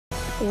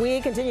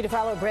We continue to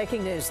follow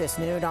breaking news this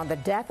noon on the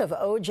death of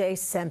O.J.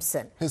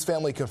 Simpson. His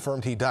family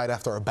confirmed he died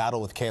after a battle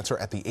with cancer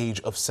at the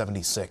age of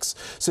 76.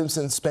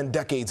 Simpson spent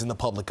decades in the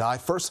public eye,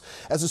 first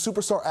as a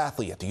superstar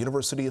athlete at the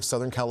University of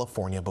Southern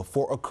California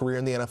before a career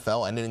in the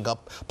NFL, ending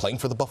up playing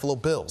for the Buffalo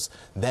Bills,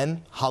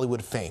 then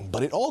Hollywood fame.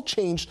 But it all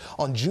changed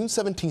on June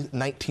 17,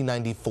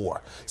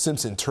 1994.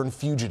 Simpson turned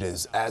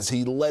fugitive as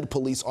he led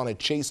police on a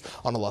chase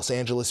on the Los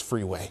Angeles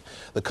freeway.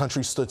 The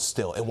country stood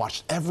still and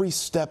watched every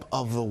step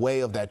of the way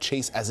of that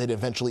chase as it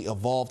eventually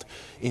evolved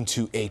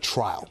into a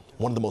trial,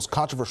 one of the most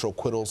controversial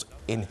acquittals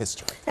in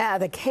history.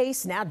 The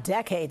case, now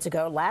decades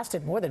ago,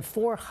 lasted more than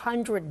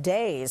 400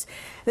 days.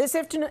 This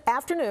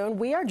afternoon,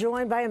 we are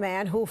joined by a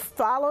man who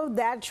followed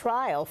that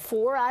trial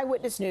for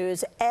Eyewitness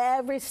News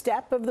every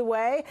step of the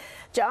way.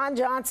 John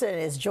Johnson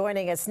is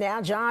joining us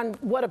now. John,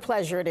 what a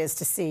pleasure it is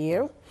to see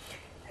you.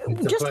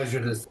 It's a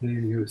pleasure to see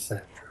you,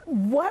 Sandra.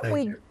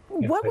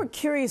 What we're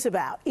curious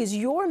about is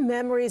your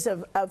memories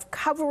of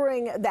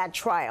covering that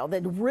trial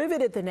that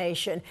riveted the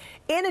nation,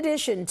 in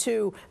addition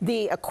to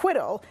the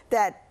acquittal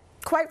that,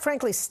 quite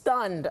frankly,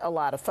 stunned a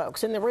lot of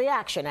folks, and the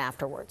reaction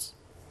afterwards.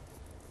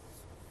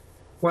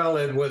 Well,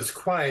 it was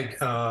quite,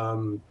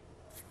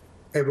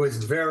 it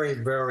was very,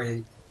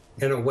 very,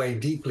 in a way,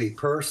 deeply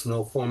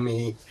personal for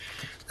me,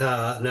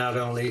 not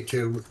only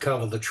to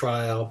cover the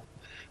trial,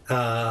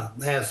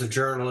 as a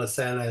journalist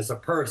and as a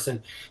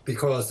person,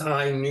 because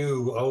I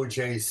knew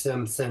O.J.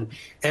 Simpson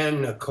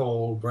and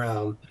Nicole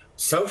Brown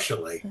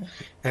socially.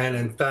 And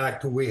in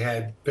fact, we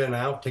had been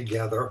out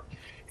together.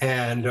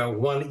 And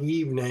one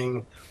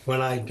evening when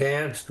I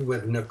danced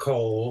with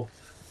Nicole,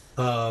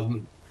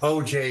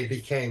 O.J.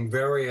 became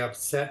very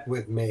upset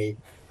with me.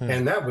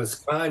 And that was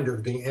kind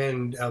of the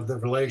end of the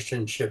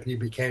relationship. He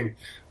became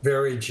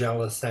very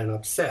jealous and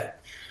upset.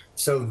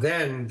 So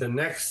then the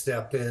next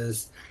step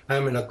is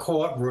I'm in a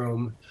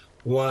courtroom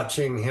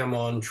watching him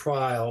on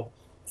trial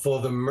for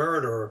the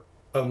murder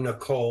of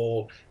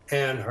Nicole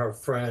and her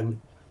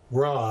friend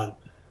Ron.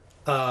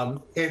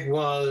 It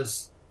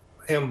was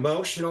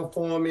emotional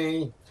for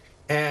me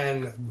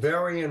and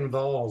very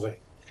involving.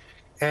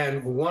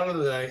 And one of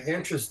the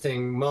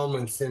interesting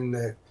moments in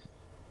the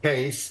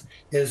case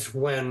is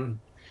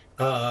when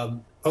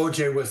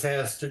O.J. was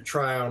asked to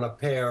try on a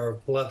pair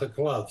of leather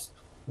gloves.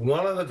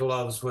 One of the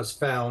gloves was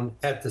found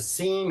at the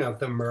scene of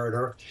the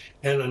murder,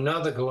 and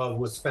another glove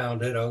was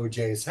found at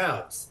O.J.'s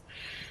house.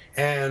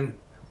 And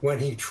when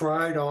he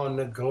tried on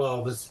the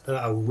gloves,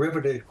 a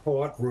riveted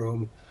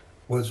courtroom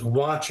was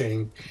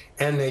watching,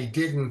 and they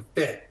didn't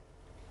fit.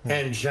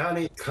 And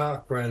Johnny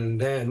Cochran,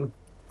 then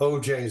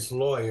O.J.'s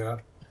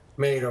lawyer,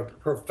 made a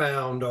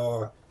profound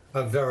or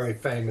a very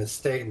famous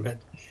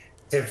statement: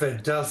 if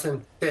it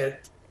doesn't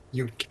fit,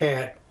 you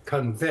can't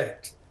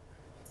convict.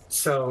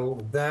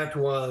 So that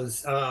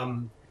was,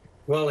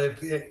 well,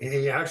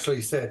 he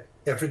actually said,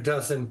 if it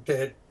doesn't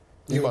fit,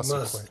 you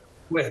must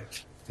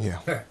quit. Yeah.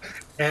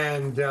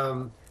 And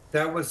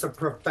that was a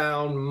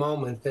profound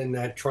moment in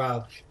that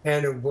trial.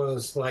 And it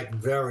was like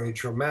very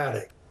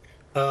dramatic.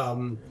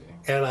 And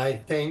I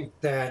think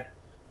that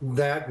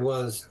that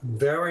was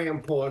very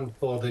important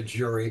for the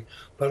jury.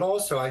 But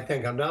also, I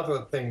think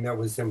another thing that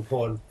was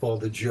important for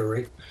the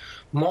jury,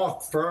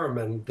 Mark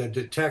Furman, the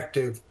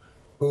detective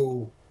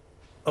who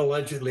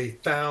allegedly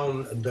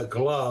found the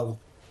glove,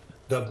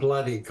 the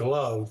bloody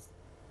glove,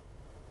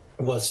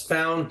 was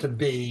found to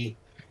be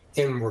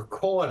in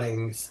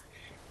recordings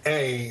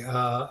a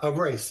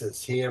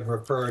racist. He had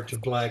referred to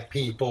black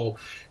people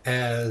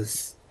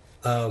as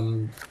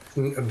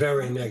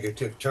very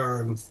negative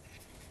terms.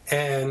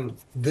 And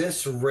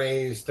this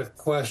raised a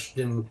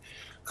question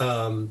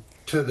to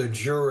the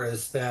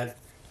jurors that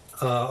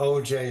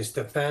O.J.'s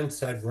defense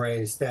had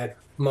raised, that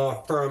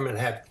Mark Furman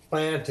had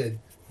planted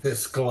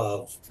this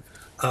glove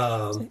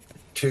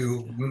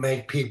to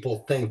make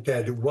people think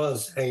that it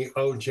was a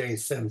O.J.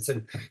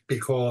 Simpson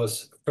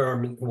because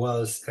Furman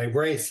was a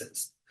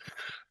racist.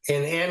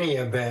 In any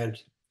event,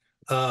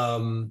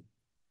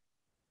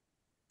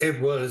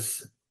 it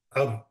was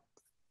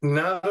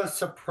not a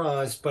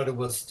surprise, but it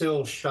was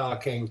still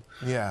shocking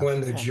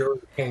when the jury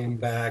came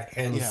back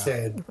and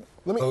said,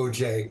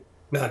 O.J.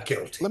 not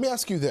guilty. Let me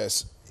ask you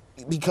this,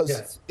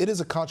 because it is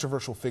a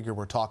controversial figure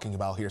we're talking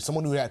about here,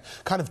 someone who had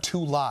kind of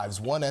two lives,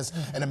 one as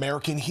an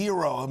American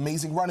hero,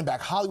 amazing running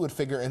back, Hollywood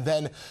figure, and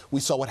then we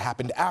saw what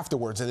happened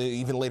afterwards, and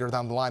even later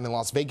down the line in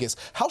Las Vegas.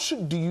 How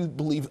do you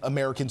believe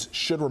Americans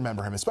should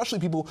remember him, especially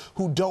people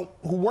who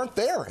weren't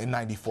there in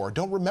 '94,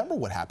 don't remember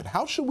what happened?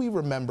 How should we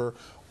remember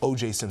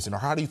O.J. Simpson, or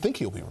how do you think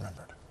he'll be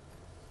remembered?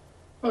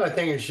 Well, I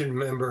think you should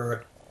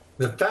remember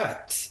the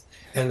facts,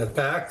 and the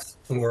facts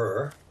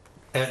were,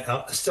 and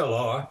still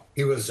are,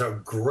 he was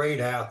a great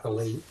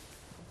athlete.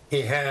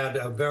 He had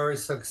a very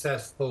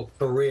successful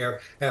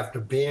career after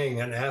being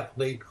an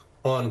athlete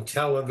on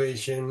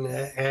television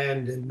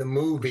and in the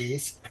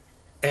movies.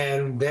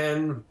 And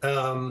then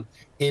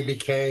he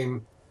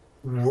became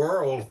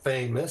world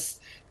famous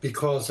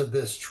because of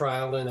this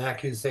trial and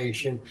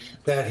accusation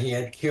that he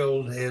had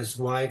killed his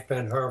wife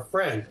and her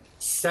friend,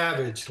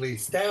 savagely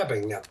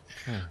stabbing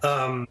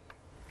them.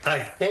 I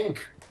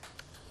think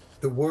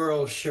the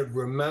world should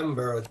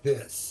remember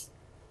this.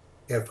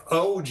 If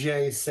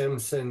O.J.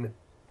 Simpson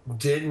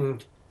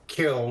didn't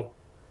kill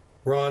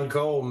Ron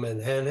Goldman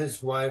and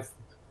his wife,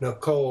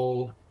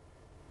 Nicole,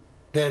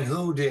 then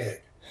who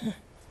did?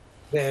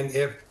 Then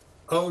if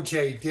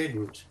O.J.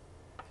 didn't,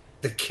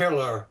 the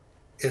killer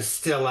is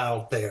still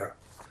out there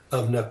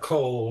of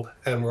Nicole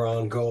and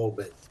Ron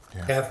Goldman.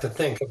 Yeah. Have to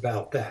think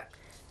about that.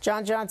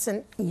 John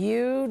Johnson,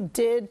 you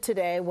did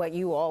today what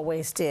you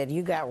always did.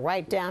 You got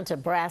right down to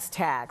brass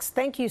tacks.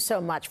 Thank you so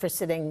much for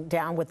sitting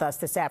down with us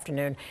this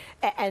afternoon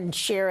and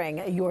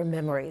sharing your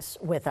memories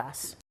with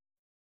us.